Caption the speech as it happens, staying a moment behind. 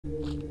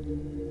Citizens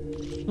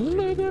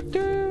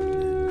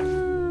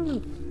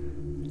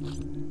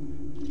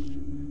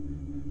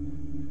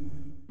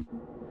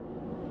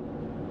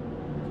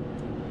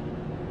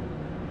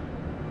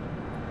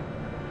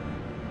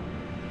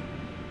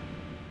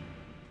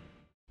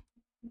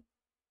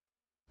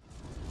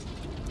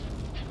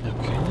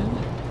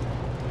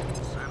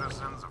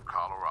of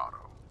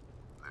Colorado,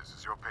 this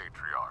is your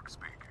patriarch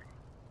speaking.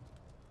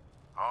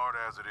 Hard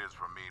as it is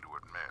for me to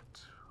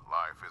admit,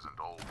 life isn't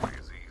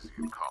always easy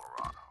in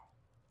Colorado.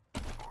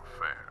 Or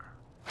fair.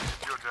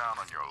 If you're down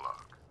on your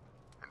luck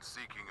and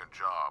seeking a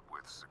job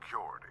with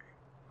security,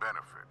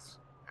 benefits,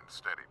 and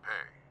steady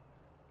pay,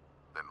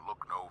 then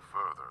look no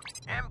further.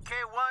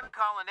 MK1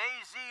 calling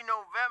AZ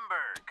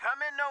November.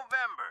 Come in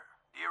November.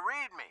 Do you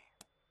read me?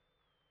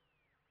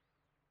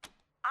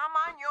 I'm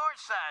on your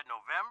side,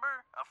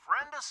 November. A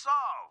friend of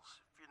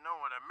Saul's, if you know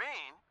what I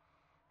mean.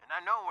 And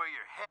I know where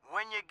you're headed.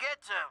 When you get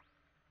to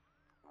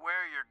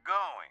where you're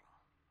going,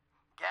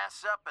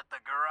 gas up at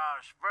the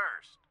garage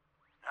first.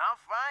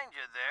 I'll find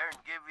you there and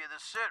give you the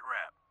sit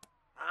rep.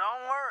 Now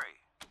don't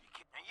worry.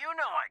 You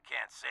know I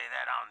can't say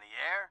that on the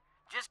air.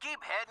 Just keep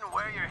heading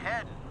where you're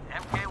heading.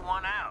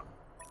 MK1 out.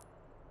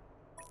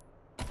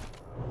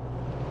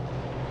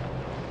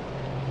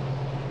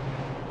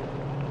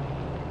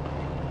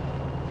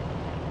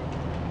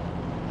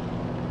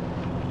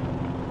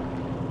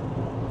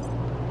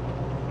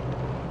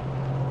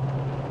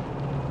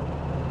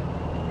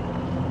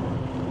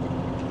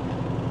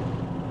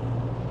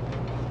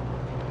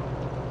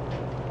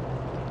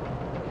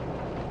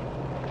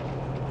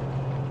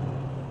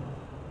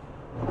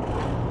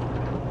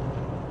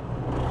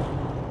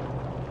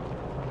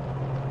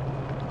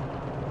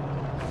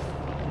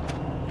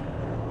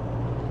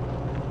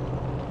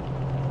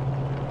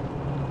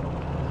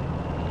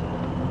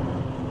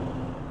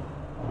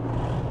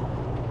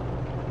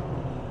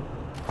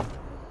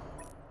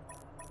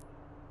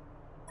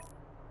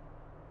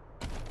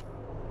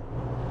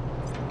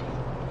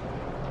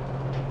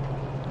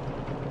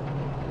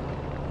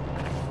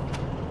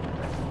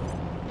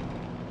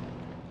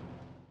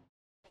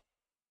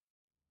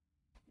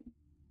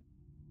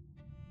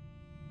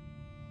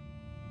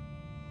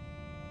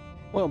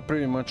 Well,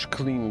 pretty much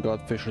clean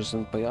godfishers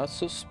and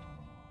payasos.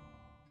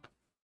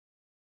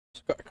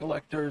 Scar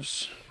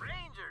collectors.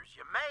 Rangers,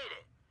 you made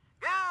it.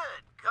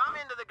 Good. Come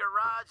into the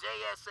garage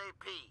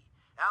ASAP.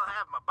 I'll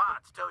have my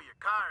bots tow your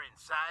car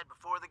inside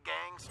before the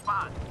gang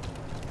spot it.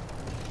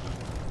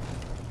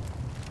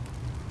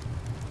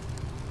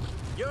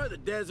 You're the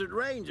Desert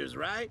Rangers,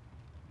 right?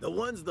 The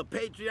ones the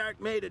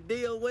Patriarch made a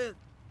deal with?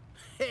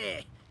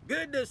 Hey,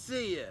 good to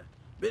see you.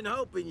 Been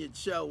hoping you'd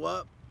show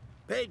up.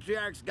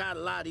 Patriarch's got a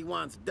lot he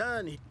wants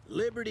done.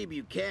 Liberty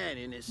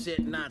Buchanan is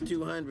sitting not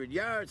 200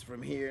 yards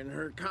from here in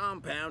her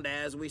compound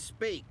as we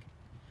speak.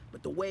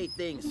 But the way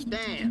things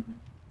stand,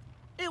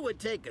 it would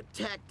take a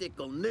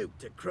tactical nuke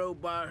to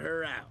crowbar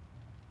her out.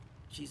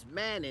 She's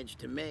managed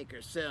to make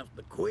herself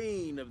the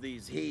queen of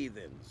these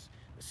heathens.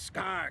 The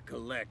scar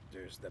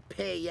collectors, the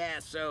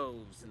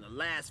payasos, and the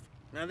last...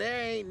 Now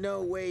there ain't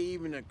no way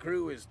even a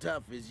crew as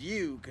tough as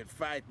you could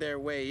fight their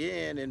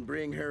way in and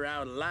bring her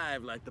out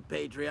alive like the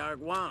Patriarch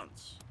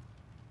wants.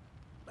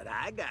 But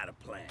I got a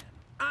plan.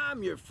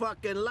 I'm your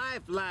fucking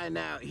lifeline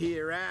out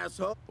here,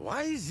 asshole.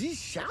 Why is he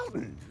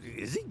shouting?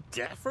 Is he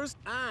deaf or...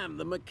 I'm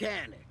the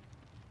mechanic.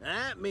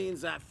 That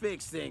means I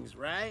fix things,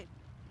 right?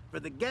 For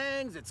the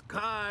gangs, it's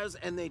cars,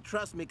 and they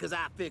trust me because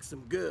I fix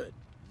them good.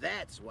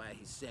 That's why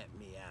he sent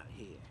me out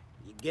here.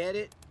 You get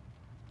it?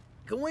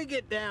 Can we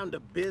get down to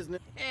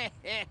business?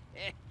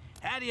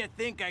 How do you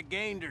think I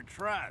gained her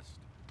trust?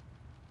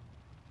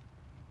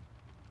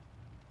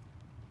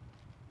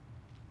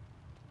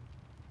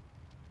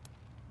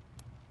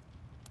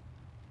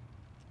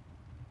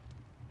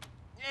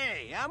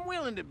 Hey, I'm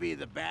willing to be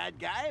the bad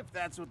guy if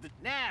that's what the...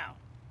 Now,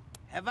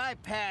 have I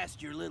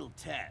passed your little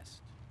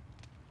test?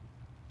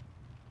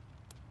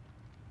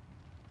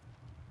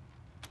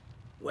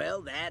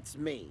 Well, that's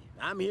me.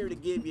 I'm here to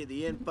give you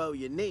the info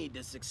you need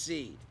to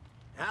succeed.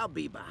 I'll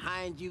be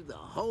behind you the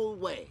whole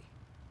way.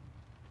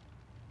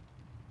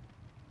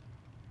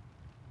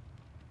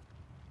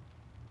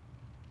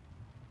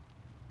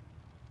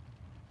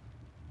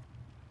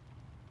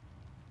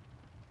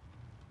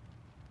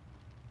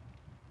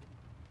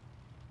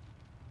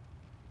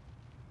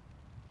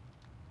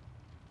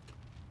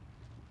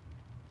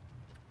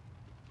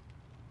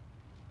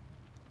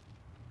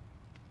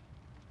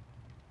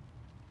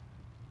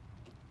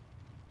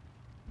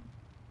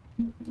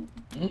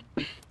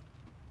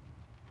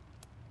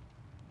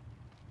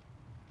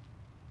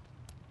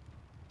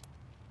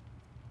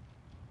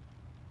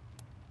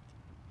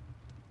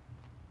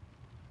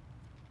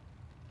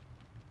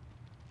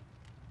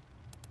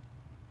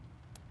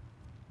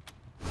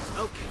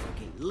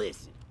 Okay,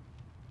 listen.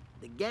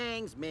 The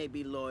gangs may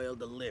be loyal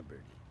to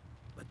Liberty,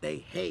 but they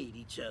hate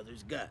each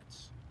other's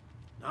guts.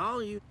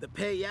 All you, the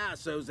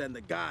payasos and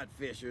the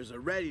godfishers, are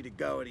ready to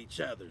go at each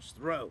other's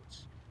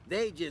throats.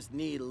 They just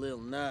need a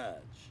little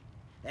nudge.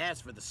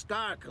 As for the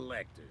scar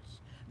collectors,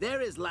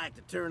 They're as like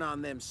to turn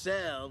on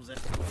themselves as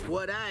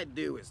what I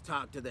do is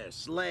talk to their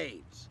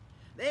slaves.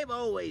 They've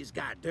always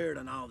got dirt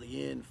on all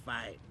the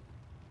infighting.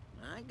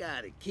 I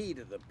got a key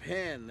to the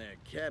pen they're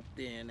kept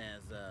in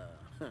as a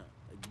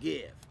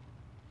gift.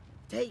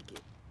 Take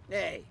it.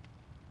 Hey,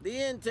 the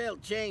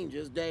intel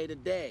changes day to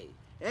day.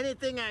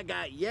 Anything I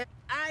got yet,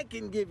 I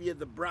can give you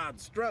the broad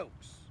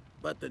strokes.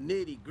 But the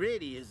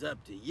nitty-gritty is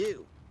up to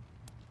you.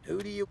 Who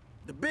do you...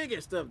 The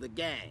biggest of the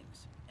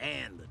gangs,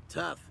 and the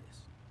toughest.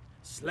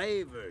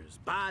 Slavers,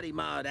 body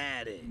mod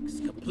addicts,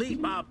 complete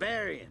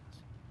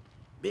barbarians.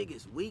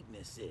 Biggest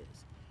weakness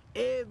is,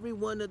 every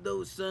one of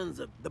those sons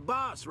of... The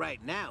boss right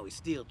now is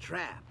Steel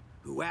Trap,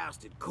 who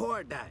ousted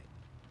Cordite.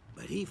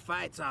 But he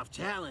fights off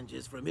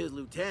challenges from his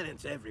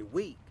lieutenants every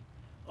week,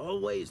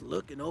 always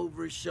looking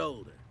over his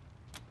shoulder.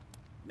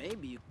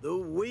 Maybe the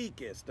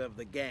weakest of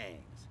the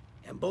gangs.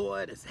 And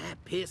boy, does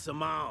that piss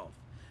them off.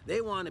 They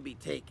want to be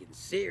taken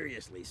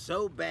seriously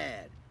so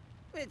bad,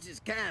 which is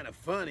kind of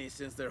funny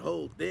since their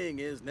whole thing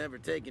is never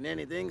taking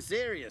anything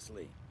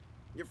seriously.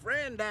 Your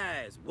friend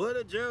dies, what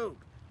a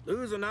joke.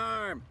 Lose an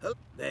arm.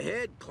 The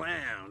head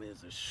clown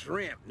is a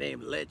shrimp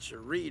named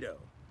Lecherito.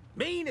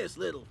 Meanest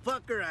little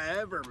fucker I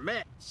ever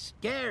met.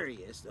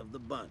 Scariest of the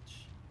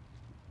bunch.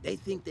 They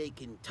think they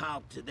can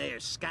talk to their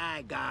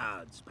sky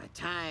gods by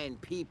tying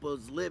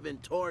people's living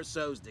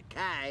torsos to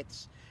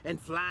kites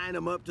and flying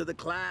them up to the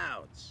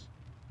clouds.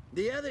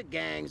 The other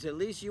gangs, at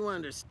least you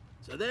understand.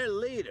 So their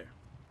leader,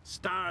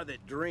 Star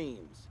That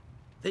Dreams,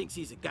 thinks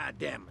he's a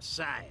goddamn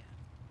messiah.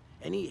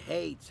 And he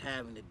hates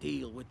having to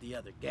deal with the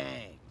other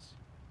gangs.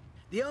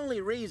 The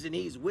only reason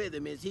he's with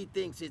him is he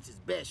thinks it's his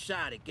best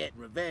shot at getting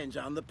revenge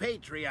on the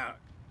Patriarch.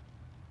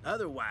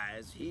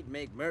 Otherwise, he'd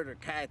make murder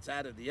kites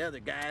out of the other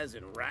guys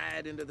and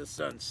ride into the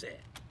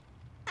sunset.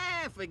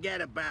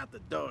 Forget about the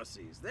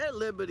Dorseys. They're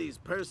Liberty's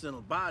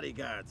personal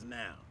bodyguards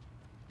now.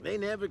 They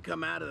never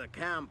come out of the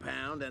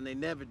compound and they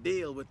never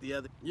deal with the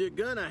other. You're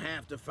gonna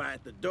have to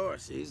fight the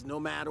Dorseys no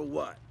matter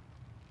what.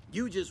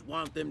 You just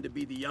want them to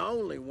be the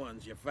only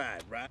ones you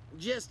fight, right?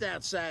 Just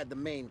outside the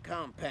main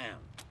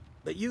compound.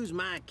 But use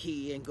my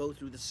key and go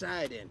through the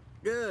side end.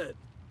 Good.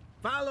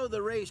 Follow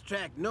the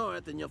racetrack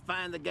north and you'll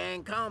find the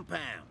gang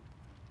compound.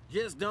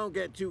 Just don't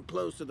get too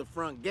close to the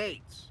front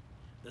gates.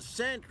 The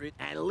sentry,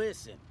 and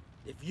listen,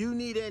 if you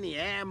need any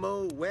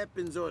ammo,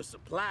 weapons, or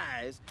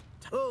supplies,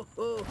 ho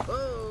ho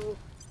ho,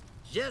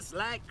 just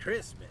like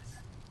Christmas.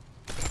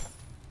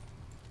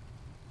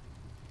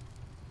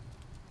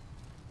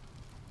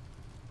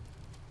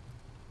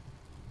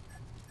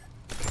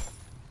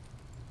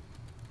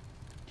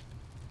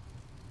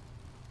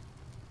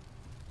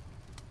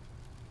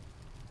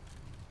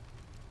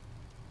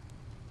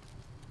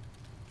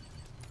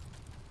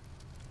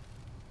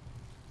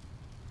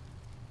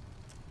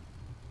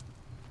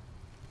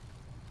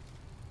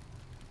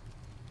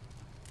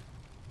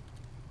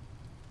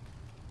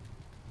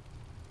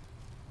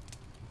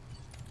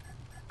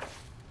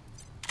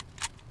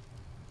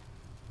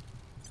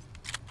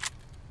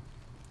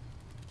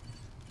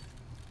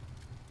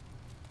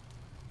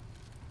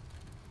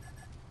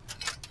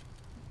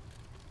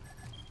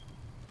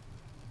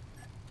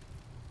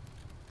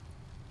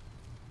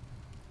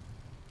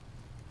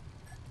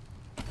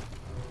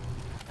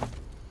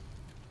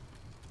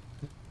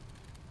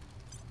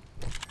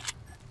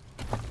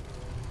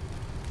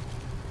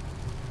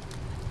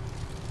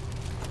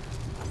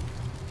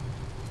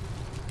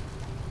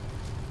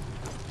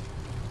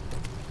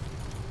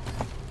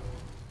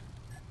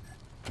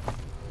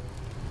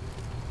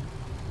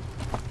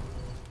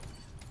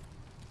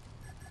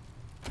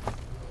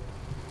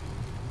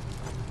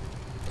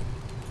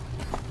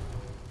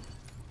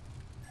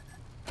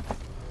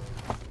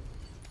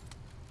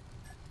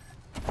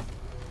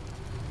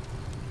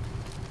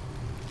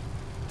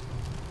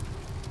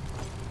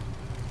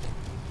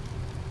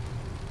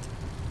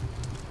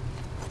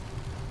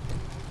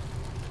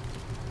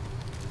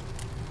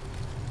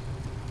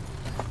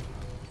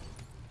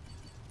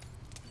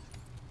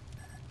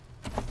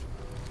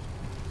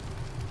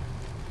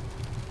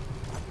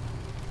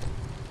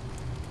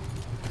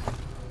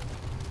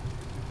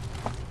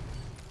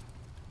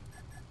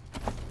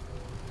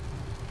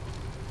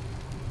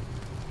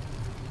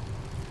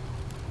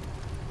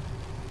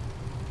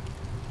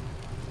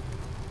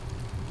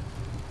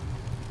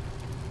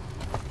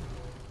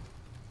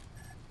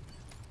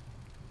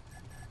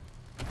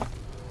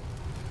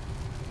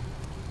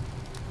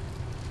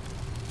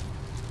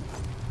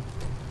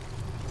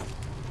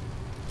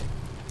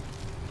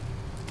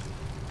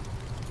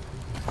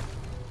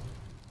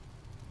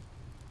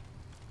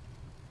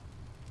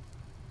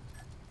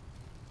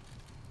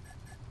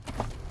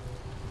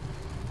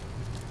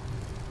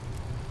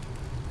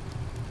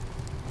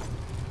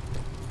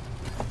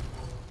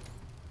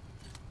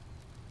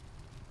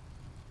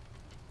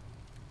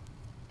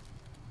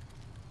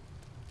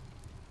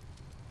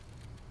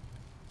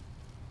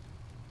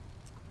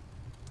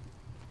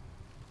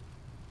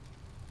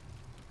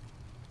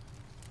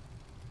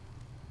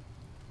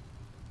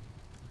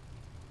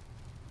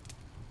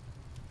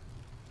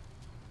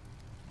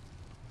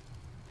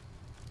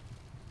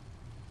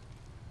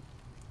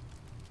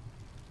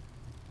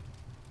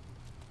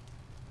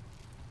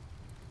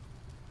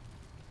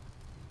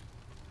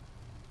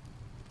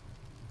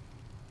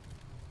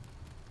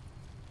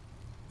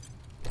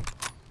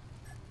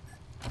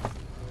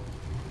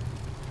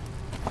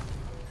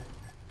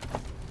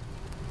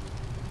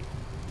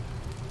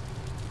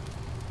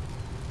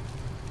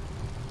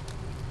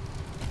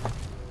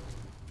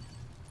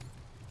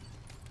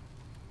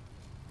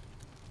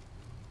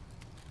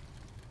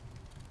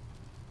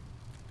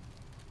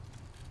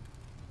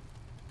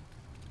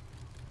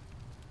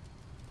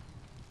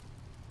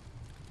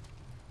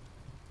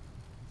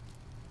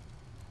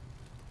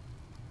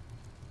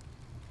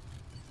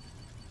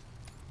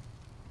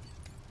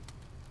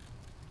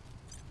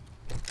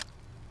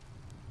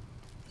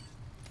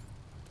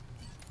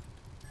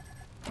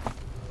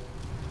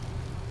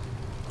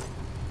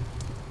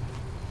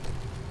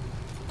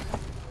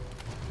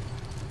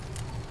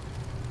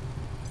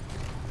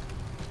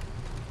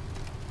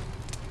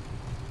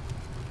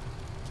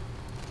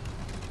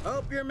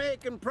 Hope you're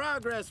making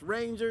progress,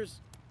 Rangers.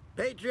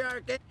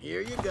 Patriarch,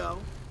 here you go.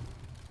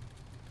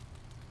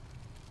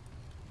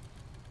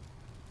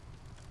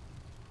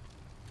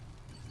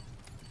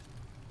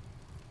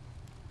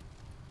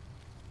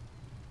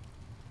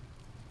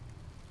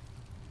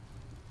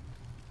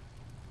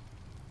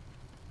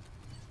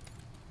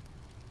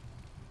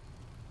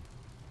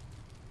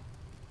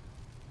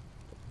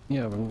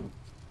 Yeah, but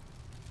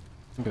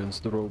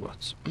against the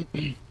robots.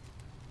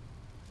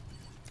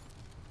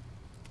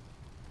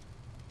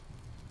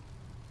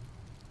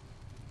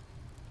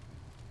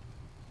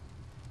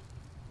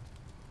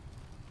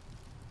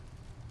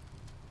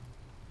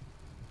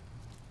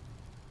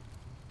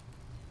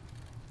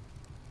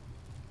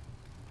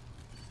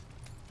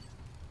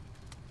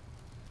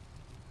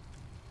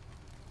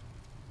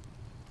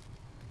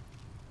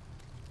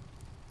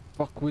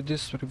 Fuck with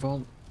this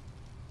revolver.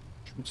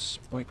 Shoot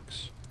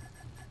spikes.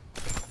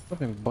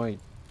 Nothing by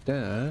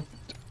that.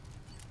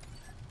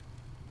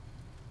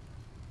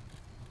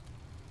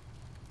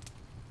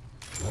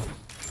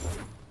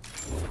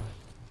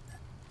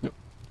 No.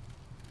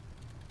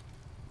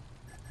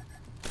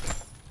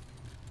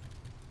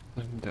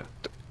 Like that.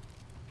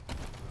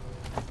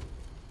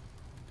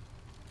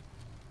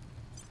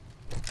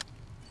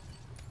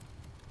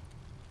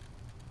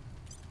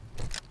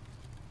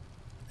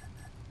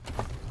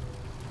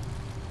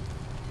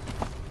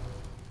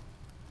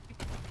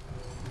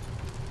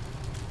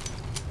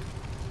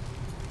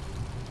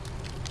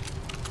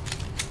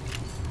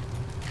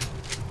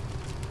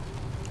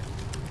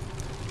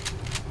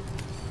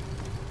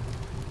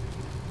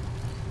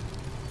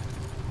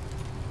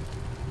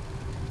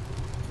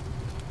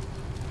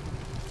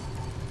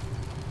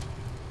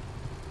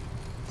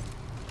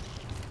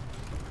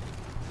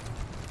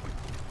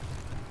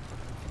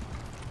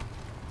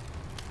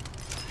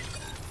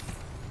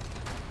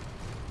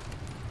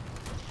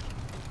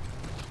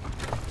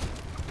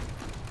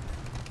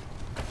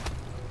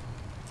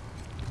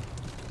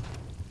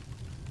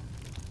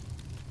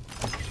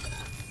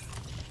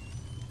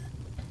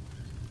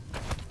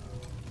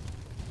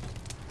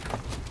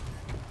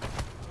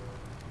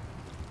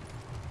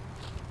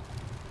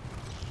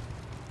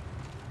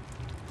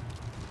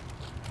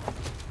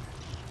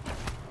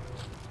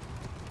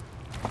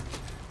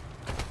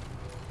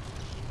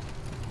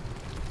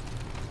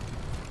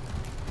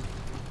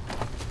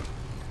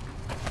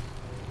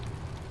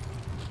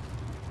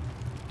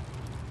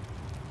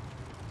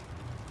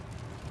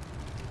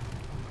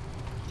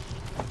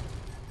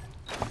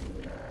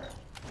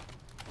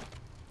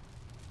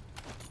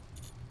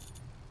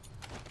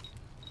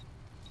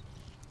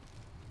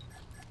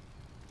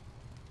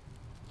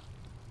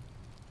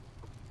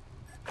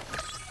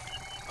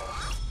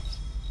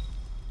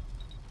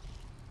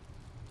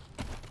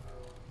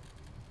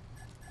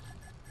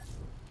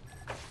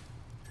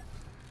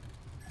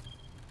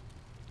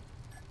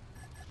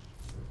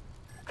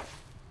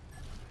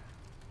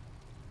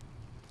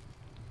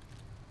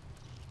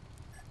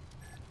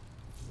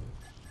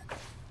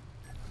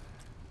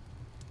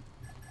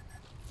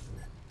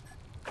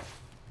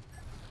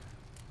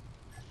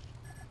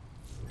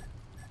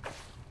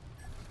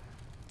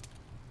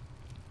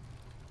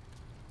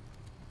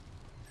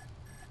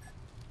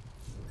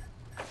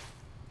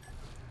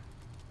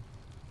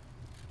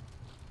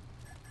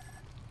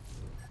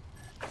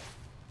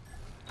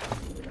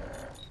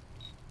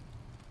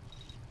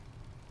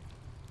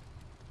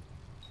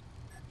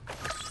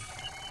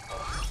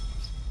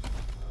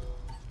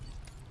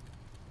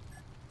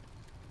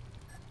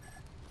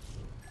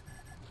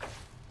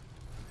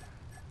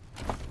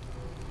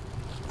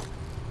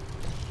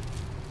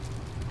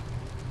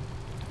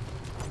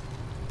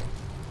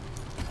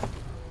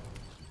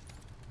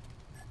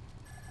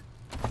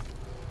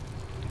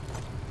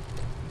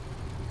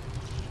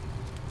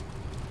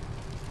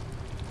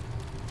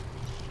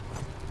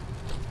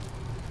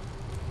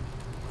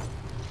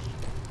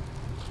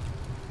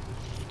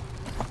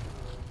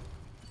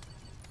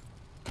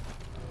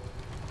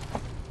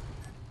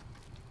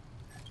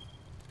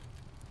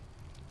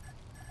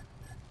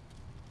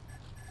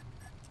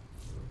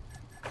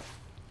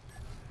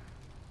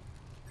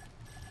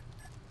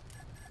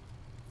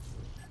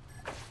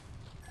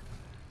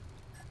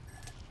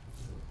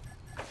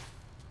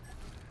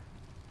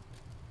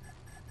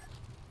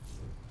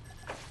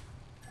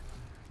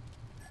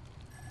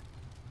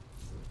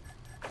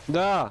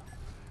 Да.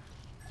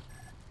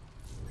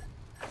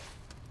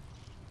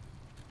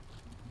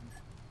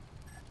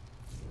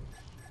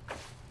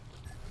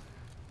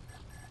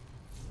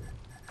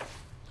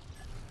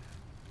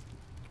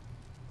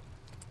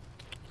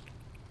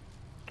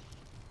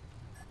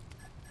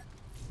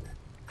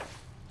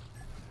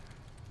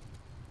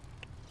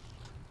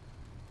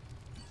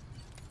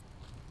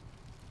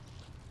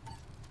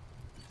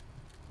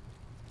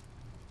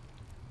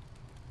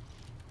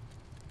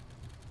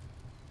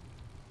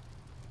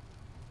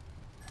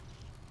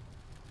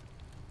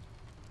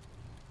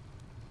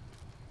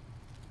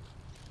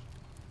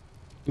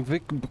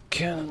 Vic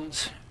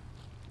Buchanan's.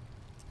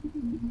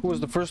 Who was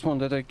the first one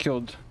that I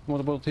killed?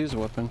 What about his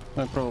weapon?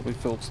 I probably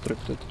felt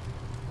stripped it.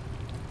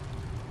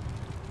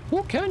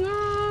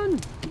 Buchanan!